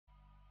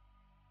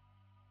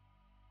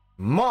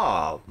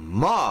Ma,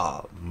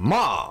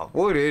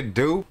 what it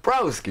do,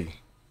 broski?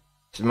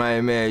 It's my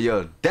man,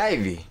 yo,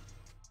 Davey,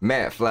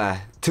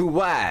 McFlyy, 2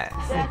 Y's.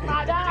 That's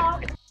my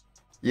dog.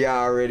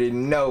 Y'all already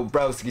know,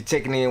 broski,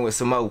 checking in with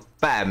some more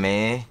fire,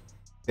 man.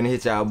 Gonna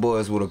hit y'all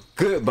boys with a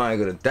good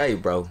banger today,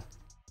 bro.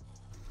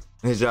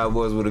 Hit y'all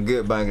boys with a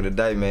good banger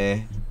today,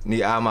 man.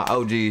 Need all my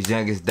OGs,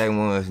 youngest day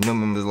ones, new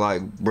members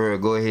like, bro,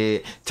 go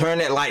ahead. Turn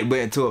that like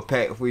button to a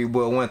pack for you,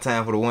 boy, one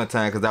time for the one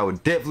time, because I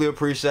would definitely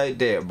appreciate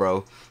that,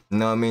 bro. You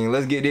know what I mean?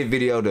 Let's get this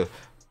video to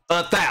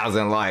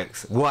 1,000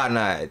 likes. Why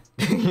not?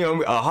 You know what I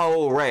mean? A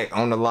whole rack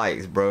on the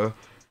likes, bro.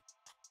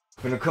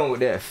 Gonna come with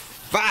that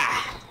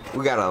fire.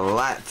 We got a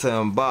lot to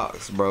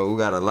unbox, bro. We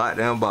got a lot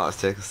to unbox.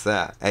 Check us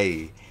out.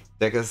 Hey,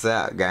 check us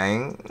out,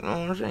 gang. You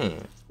know what I'm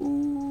saying?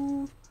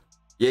 Ooh.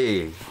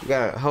 Yeah, we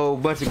got a whole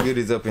bunch of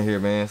goodies up in here,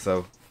 man.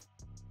 So,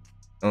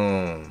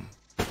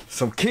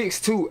 some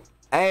kicks too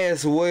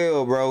as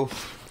well, bro.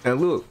 And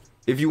look,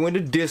 if you in the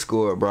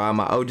Discord, bro,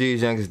 my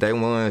OGs, youngest day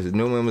ones,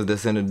 new members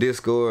that's in the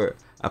Discord,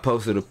 I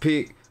posted a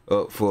pic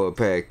up for a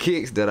pair of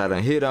kicks that I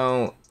done hit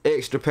on,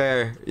 extra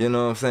pair, you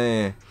know what I'm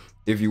saying?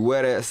 If you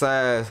wear that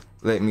size,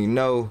 let me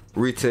know.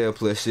 Retail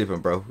plus shipping,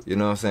 bro. You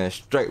know what I'm saying?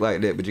 Straight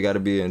like that, but you gotta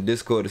be in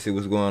Discord to see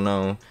what's going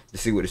on, to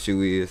see what the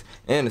shoe is,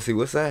 and to see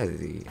what size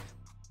it is.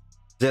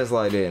 Just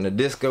like that. And the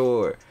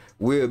Discord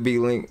will be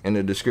linked in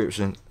the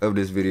description of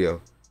this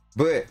video.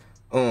 But,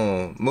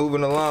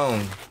 moving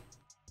along,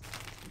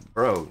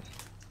 bro.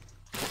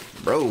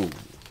 You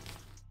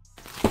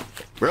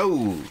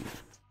know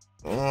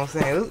what I'm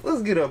saying?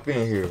 Let's get up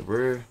in here,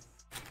 bro.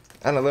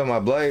 I done left my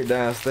blade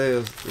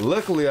downstairs.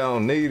 Luckily, I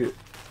don't need it.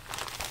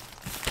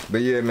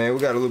 But yeah, man, we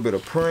got a little bit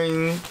of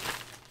preem.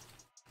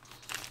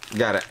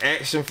 Got an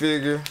action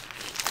figure.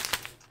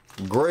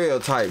 Grail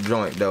type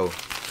joint, though.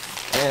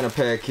 And a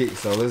pair of kicks.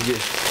 So let's get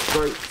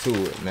straight to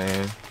it,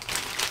 man.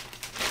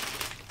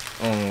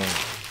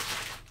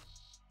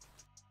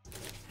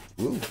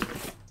 Ooh.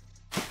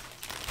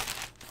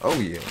 Oh,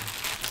 yeah.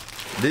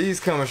 These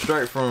coming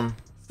straight from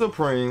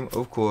Supreme,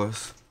 of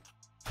course.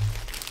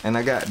 And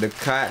I got the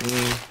cotton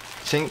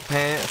chink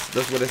pants.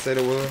 That's what they said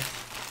it was.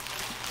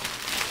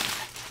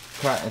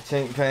 Cotton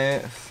chink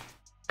pants.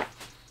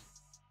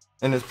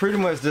 And it's pretty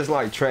much just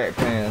like track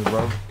pants,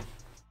 bro.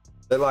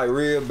 They're like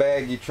real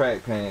baggy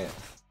track pants.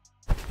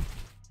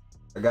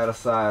 I got a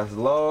size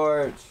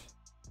large.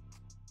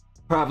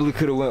 Probably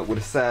could have went with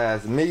a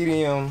size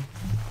medium.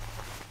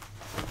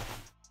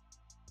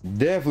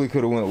 Definitely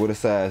could have went with a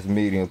size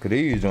medium, cause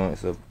these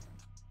joints are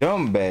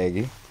dumb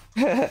baggy.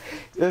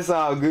 It's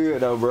all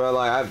good though, bro.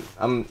 Like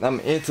I'm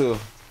into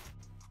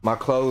my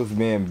clothes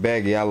being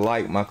baggy. I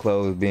like my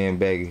clothes being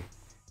baggy.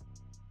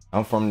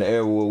 I'm from the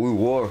era where we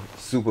wore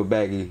super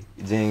baggy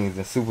jeans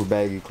and super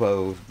baggy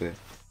clothes, but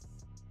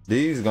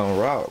these gonna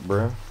rock,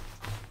 bro.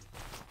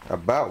 I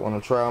about wanna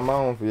try them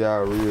on for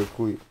y'all real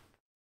quick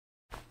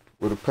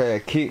with a pair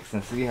of kicks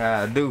and see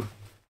how I do.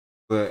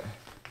 But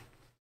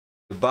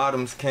the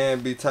bottoms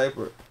can be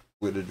tapered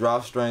with the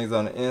drawstrings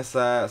on the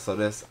inside, so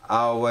that's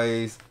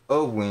always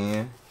a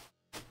win.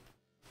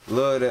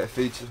 Love that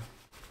feature.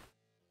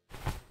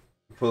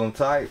 Pull them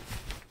tight.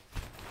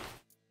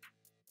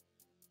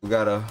 We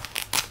got a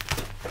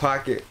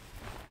pocket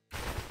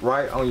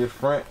right on your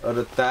front of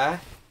the thigh,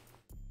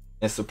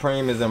 and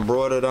Supreme is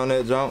embroidered on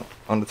that jump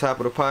on the top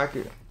of the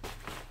pocket.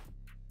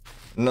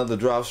 Another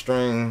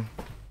drawstring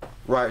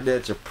right there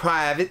at your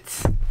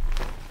privates.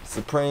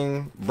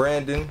 Supreme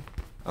branding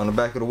on the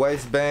back of the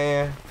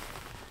waistband.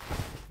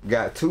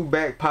 Got 2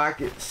 back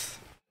pockets.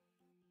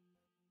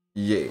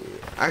 Yeah,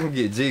 I can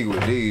get jiggy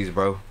with these,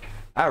 bro.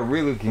 I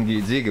really can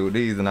get jiggy with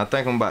these, and I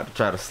think I'm about to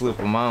try to slip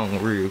them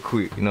on real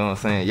quick. You know what I'm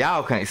saying?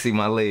 Y'all can't see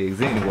my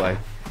legs anyway,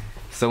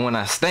 so when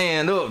I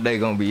stand up, they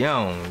gonna be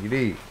on. You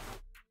dig?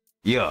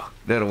 Yeah,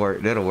 that'll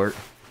work. That'll work.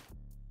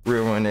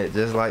 We'll run that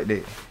just like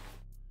that.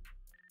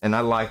 And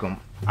I like them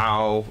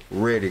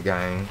already,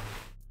 gang.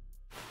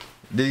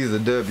 These are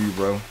W,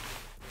 bro.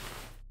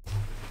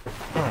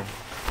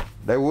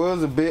 They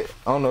was a bit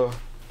on the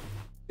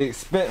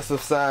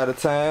expensive side of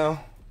town.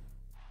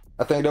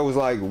 I think that was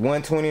like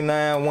 $129,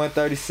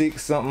 $136,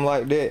 something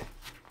like that.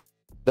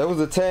 That was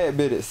a tad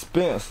bit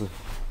expensive.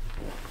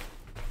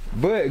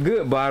 But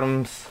good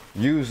bottoms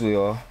usually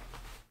are.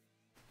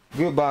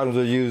 Good bottoms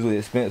are usually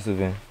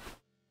expensive, and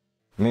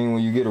I mean,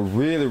 when you get a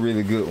really,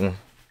 really good one,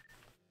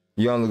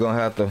 you only gonna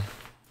have to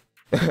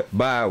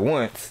buy it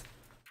once,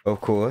 of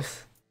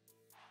course.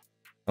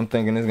 I'm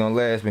thinking it's gonna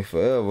last me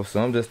forever,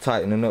 so I'm just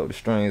tightening up the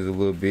strings a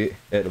little bit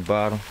at the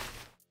bottom.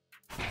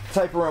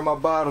 Tapering my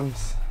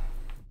bottoms,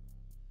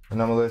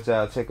 and I'm gonna let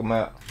y'all check them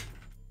out.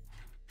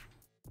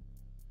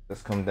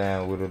 Let's come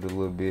down with it a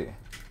little bit.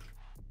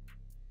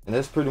 And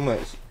that's pretty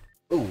much,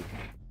 ooh.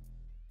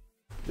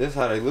 This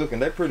how they look,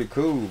 and they pretty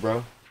cool,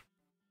 bro.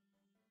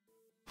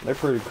 They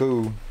pretty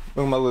cool.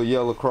 Look at my little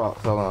yellow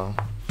Crocs, hold on.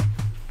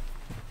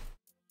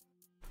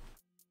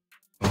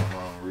 Hold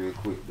on real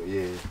quick, but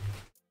yeah.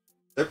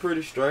 They're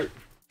pretty straight.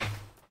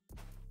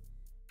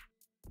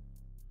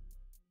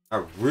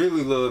 I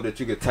really love that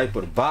you can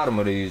taper the bottom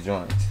of these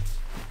joints.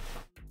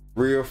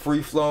 Real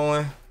free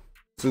flowing,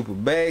 super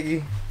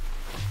baggy.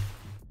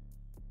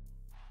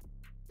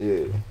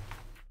 Yeah.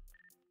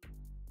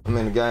 I'm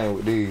in the game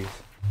with these.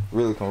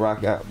 Really can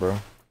rock out, bro.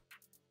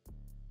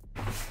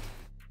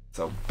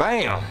 So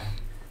bam.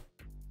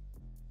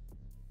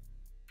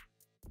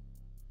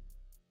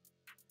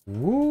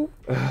 Whoop.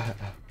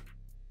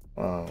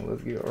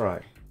 Let's get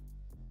right.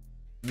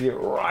 Get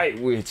right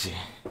with you.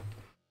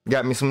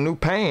 Got me some new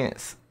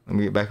pants. Let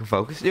me get back in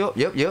focus. Yep.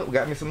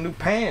 Got me some new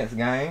pants,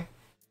 gang.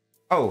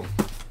 Oh,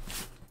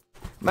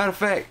 matter of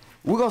fact,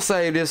 we're gonna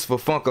save this for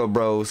Funko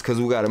Bros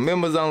because we got a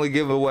members only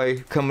giveaway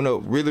coming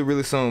up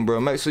really soon, bro.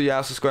 Make sure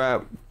y'all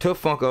subscribe to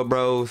Funko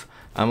Bros.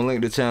 I'm gonna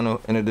link the channel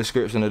in the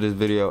description of this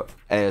video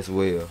as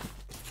well.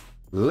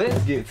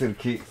 Let's get to the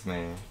kicks,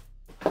 man.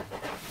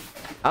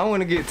 I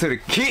want to get to the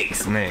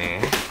kicks,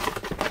 man.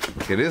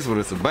 Cause this is what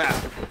it's about.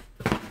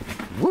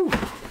 Woo!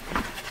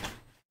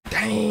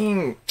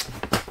 Dang!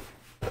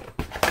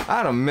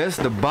 I done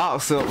messed the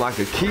box up like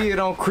a kid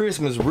on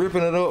Christmas,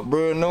 ripping it up,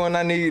 bro, knowing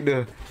I need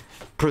to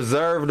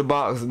preserve the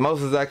box as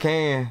most as I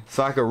can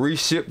so I can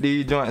reship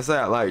these joints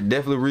out. Like,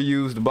 definitely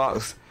reuse the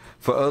box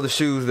for other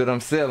shoes that I'm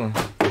selling.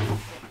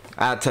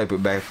 I'll tape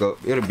it back up.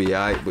 It'll be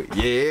alright, but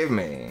yeah,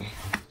 man.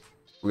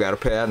 We got a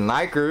pair of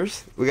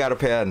Nikers. We got a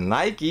pair of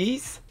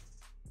Nikes.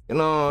 You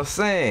know what I'm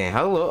saying?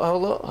 Hold up.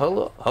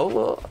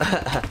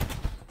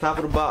 Top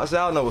of the box.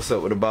 Y'all know what's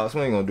up with the box.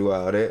 We ain't gonna do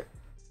all that.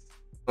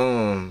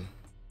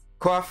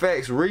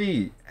 Carfax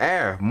Reed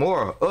Air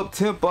More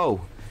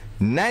Uptempo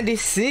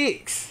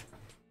 96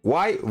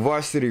 white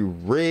Varsity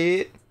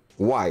red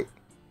white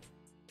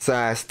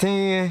size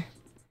 10,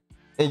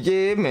 and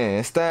yeah,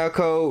 man, style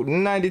code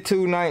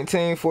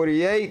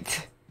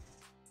 921948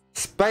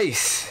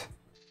 space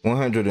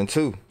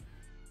 102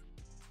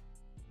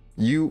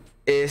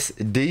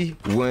 USD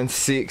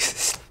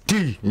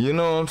 16D. You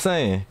know what I'm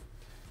saying?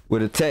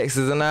 With the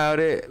taxes and all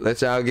that,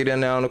 let y'all get in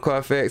there on the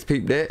Carfax,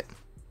 peep that.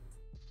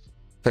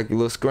 Take a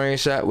little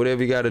screenshot,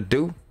 whatever you gotta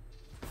do.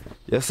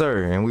 Yes,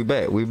 sir. And we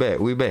back.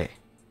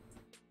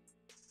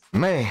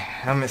 Man,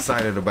 I'm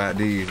excited about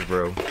these,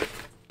 bro.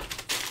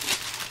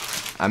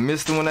 I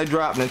missed them when they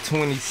dropped in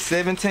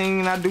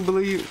 2017, I do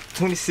believe.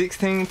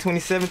 2016,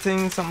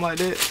 2017, something like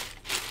that.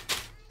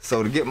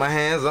 So to get my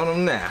hands on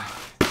them now.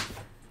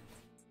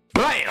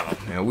 Bam!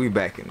 And we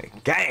back in the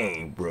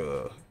game,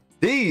 bro.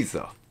 These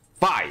are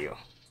fire.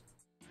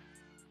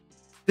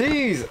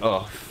 These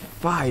are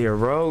fire,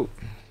 bro.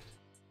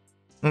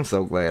 I'm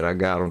so glad I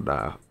got them,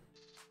 dog.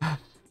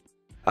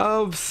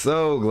 I'm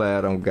so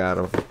glad I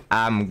got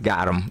them.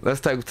 Got them.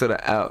 Let's take them to the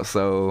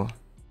outsole.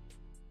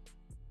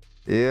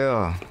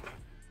 Yeah.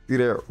 See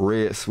that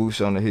red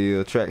swoosh on the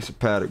heel. Traction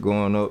pattern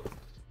going up.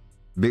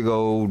 Big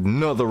old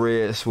another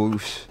red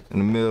swoosh in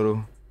the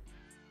middle.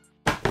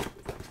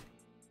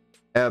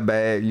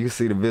 Airbag. You can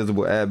see the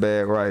visible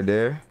airbag right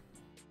there.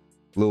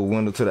 Little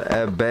window to the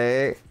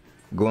airbag.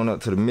 Going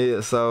up to the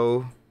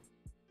midsole.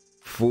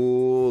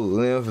 Full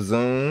length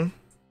zoom.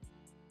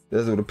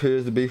 That's what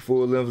appears to be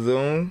full length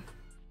zoom.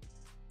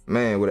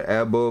 Man, with an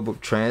air bubble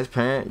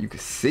transparent, you can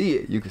see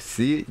it. You can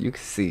see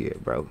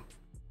it, bro.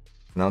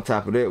 And on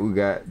top of that, we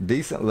got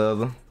decent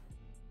leather.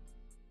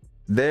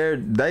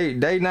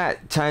 They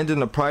not changing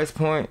the price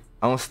point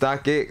on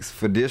StockX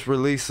for this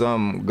release, so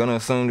I'm gonna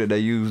assume that they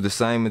use the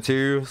same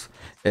materials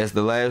as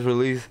the last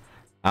release.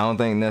 I don't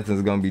think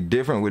nothing's gonna be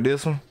different with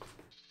this one.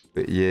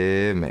 But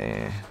yeah,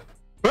 man.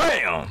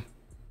 Bam!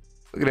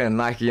 Look at that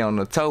Nike on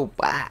the toe,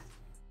 boy.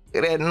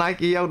 Look at that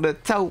Nike on the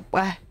toe,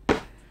 boy.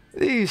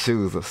 These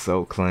shoes are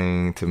so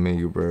clean to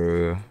me,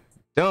 bro.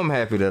 I'm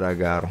happy that I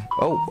got them.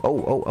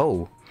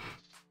 Oh.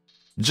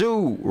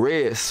 Jewel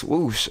red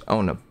swoosh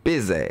on the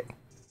Bizak.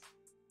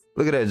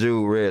 Look at that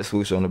jewel red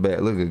swoosh on the back.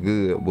 Looking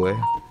good, boy.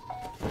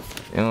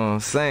 You know what I'm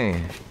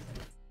saying?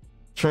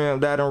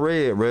 Trimmed out in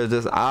red, bro.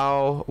 Just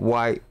all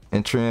white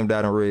and trimmed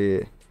out in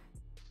red.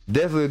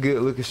 Definitely a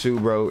good looking shoe,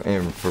 bro.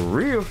 And for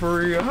real,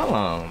 hold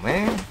on,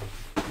 man.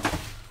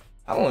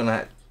 I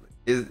wanna,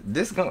 is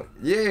this gonna,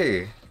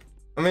 yeah.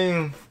 I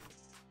mean,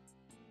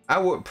 I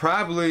would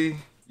probably,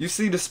 you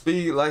see the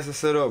speed laces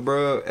set up,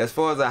 bro. As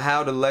far as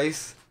how to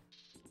lace,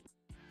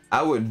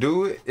 I would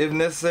do it if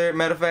necessary.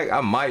 Matter of fact, I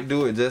might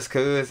do it just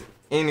cause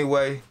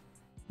anyway.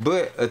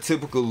 But a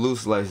typical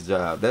loose lace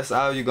job. That's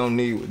all you're gonna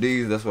need with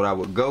these. That's what I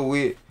would go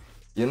with.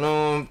 You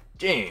know,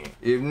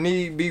 if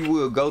need be,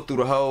 we'll go through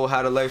the whole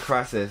how to lace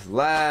process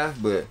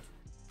live. But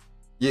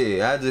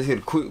yeah, I just hit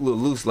a quick little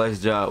loose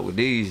lace job with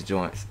these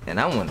joints.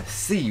 And I wanna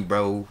see,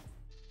 bro.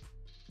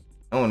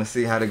 I wanna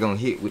see how they're gonna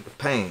hit with the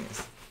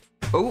pants.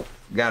 Oh,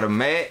 got a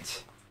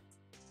match.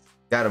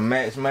 Got a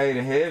match made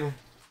in heaven.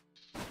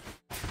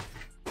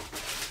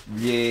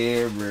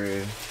 Yeah,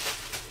 bruh.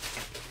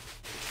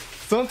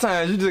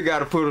 Sometimes you just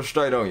gotta put them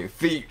straight on your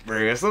feet,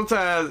 bruh.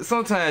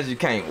 Sometimes you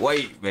can't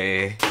wait,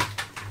 man.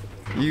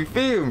 You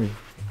feel me?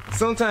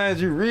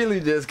 Sometimes you really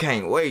just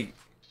can't wait.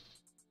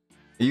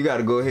 You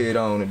gotta go ahead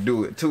on and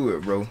do it to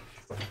it, bro.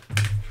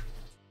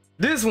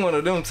 This one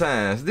of them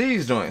times.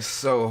 These joints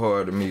so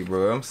hard to me,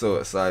 bro. I'm so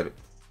excited.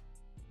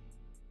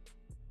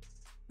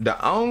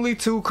 The only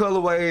two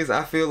colorways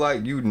I feel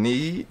like you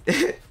need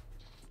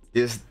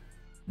is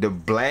the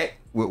black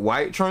with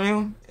white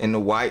trim and the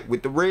white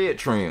with the red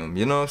trim.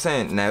 You know what I'm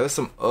saying? Now there's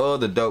some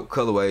other dope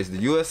colorways. The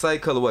USA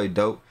colorway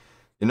dope.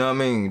 You know what I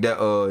mean?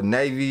 That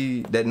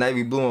navy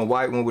blue and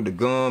white one with the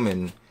gum,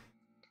 and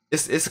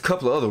it's a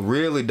couple of other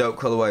really dope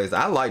colorways.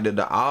 I like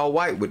the all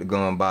white with the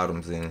gum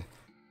bottoms, and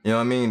you know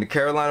what I mean, the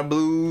Carolina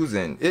blues,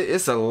 and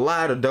it's a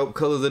lot of dope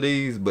colors of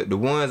these. But the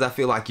ones I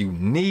feel like you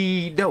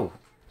need though,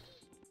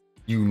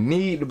 you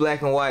need the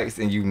black and whites,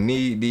 and you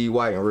need the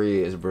white and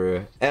reds,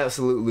 bruh.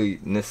 Absolutely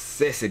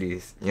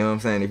necessities. You know what I'm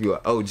saying? If you're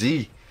an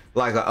OG,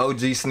 like an OG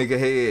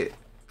sneakerhead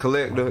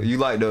collector, you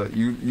like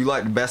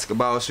the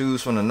basketball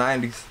shoes from the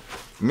 90s.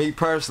 Me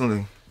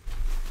personally,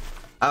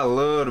 I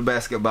love the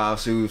basketball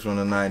shoes from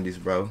the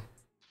 90s, bro.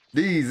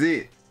 These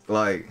it.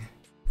 Like,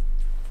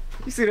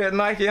 you see that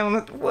Nike on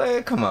it?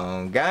 Well, come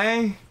on,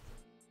 gang.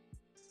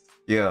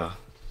 Yeah.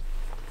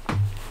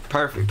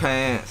 Perfect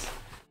pants.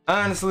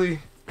 Honestly,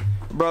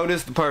 bro,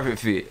 this is the perfect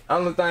fit.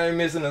 Only thing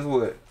missing is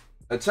what?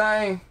 A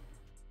chain.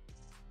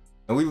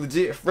 And we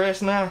legit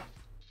fresh now.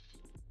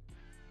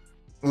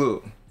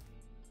 Look.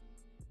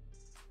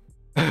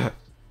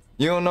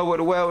 You don't know what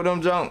to wear with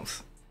them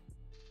junks?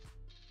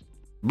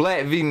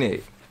 Black V-neck.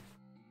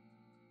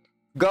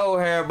 Gold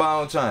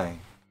herringbone chain.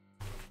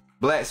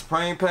 Black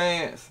Supreme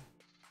pants.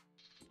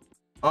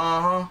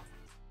 Something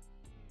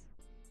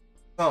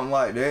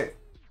like that.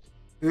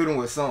 Hit them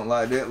with something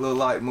like that. Little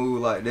light move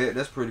like that.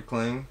 That's pretty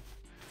clean.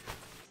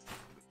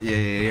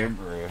 Yeah,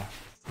 bro.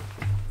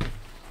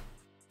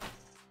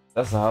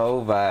 That's a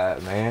whole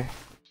vibe, man.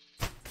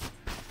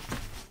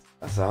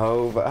 That's a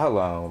whole vibe. Hold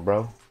on,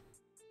 bro.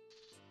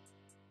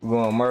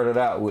 We're gonna murder it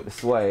out with the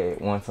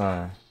swag one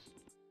time.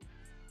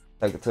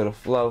 Take it to the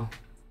flow.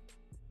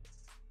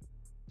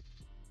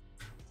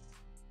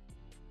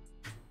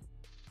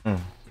 Yeah.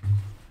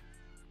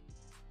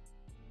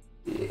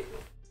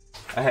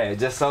 I had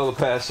just sold a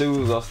pair of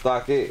shoes on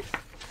StockX.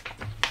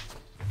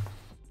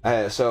 I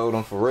had showed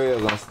them for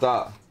real on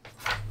stock.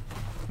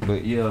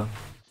 But yeah.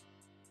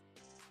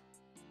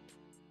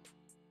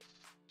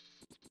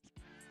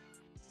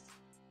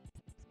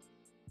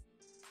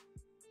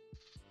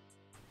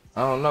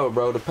 I don't know,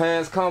 bro. The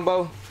pants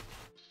combo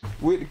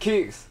with the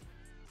kicks.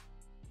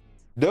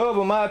 Dub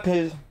in my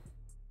opinion.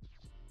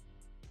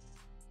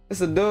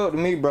 It's a dub to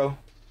me, bro.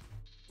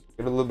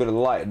 Get a little bit of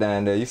light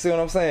down there. You see what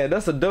I'm saying?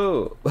 That's a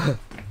dub.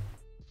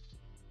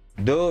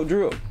 Dub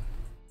drip.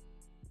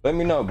 Let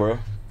me know, bro.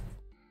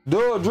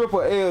 Dub drip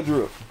or L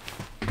drip?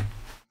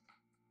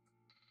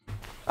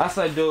 I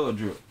say dub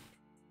drip.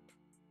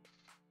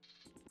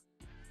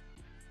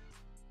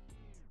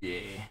 Yeah.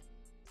 You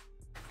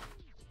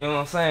know what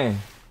I'm saying?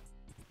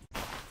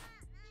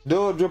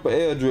 Dub drip or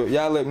L drip?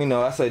 Y'all let me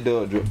know. I say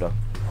dub drip though.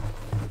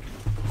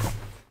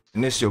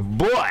 And it's your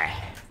boy,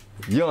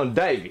 Young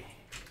Davey.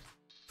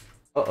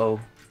 Uh-oh.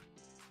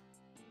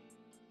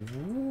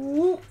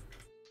 Whoop.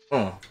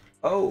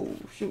 Oh,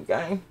 shoot,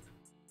 gang.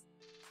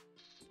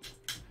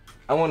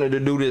 I wanted to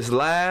do this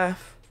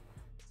live.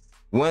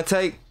 One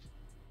take.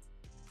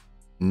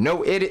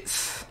 No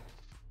edits.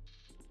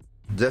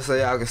 Just so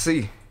y'all can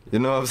see. You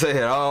know what I'm saying?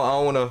 I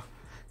don't want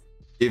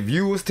to... If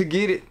you was to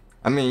get it,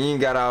 I mean, you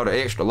ain't got all the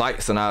extra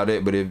lights and all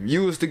that, but if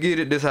you was to get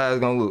it, this how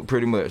it's gonna look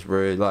pretty much,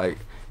 bro. Like,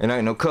 it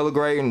ain't no color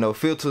grading, no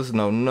filters,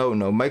 no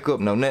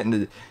makeup, no nothing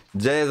to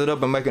jazz it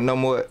up and make it no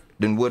more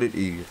than what it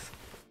is.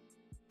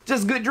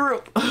 Just good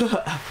drip.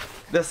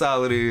 That's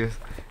all it is.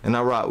 And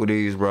I rock with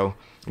these, bro.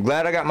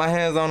 Glad I got my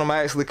hands on them.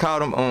 I actually caught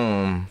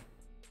them.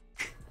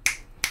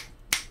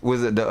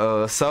 Was it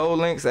the Soul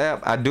Links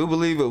app? I do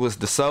believe it was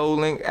the Soul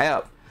Link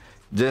app.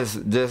 Just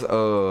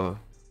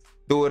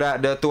threw it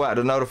out there, threw out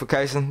the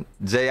notification.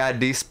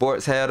 JID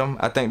Sports had them.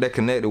 I think they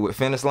connected with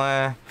Finish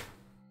Line.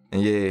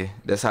 And yeah,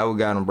 that's how we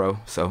got them, bro.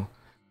 So,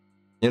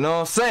 you know what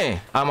I'm saying?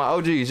 I'm my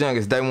OG's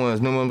youngest day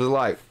ones, new members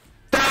like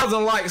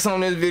 1,000 likes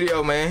on this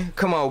video, man.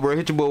 Come on, bro.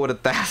 Hit your boy with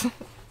 1,000.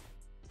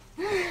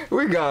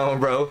 We gone,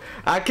 bro.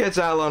 I'll catch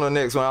y'all on the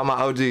next one. I'm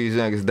my OG's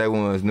youngest day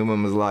ones, new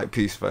members like.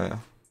 Peace, fam.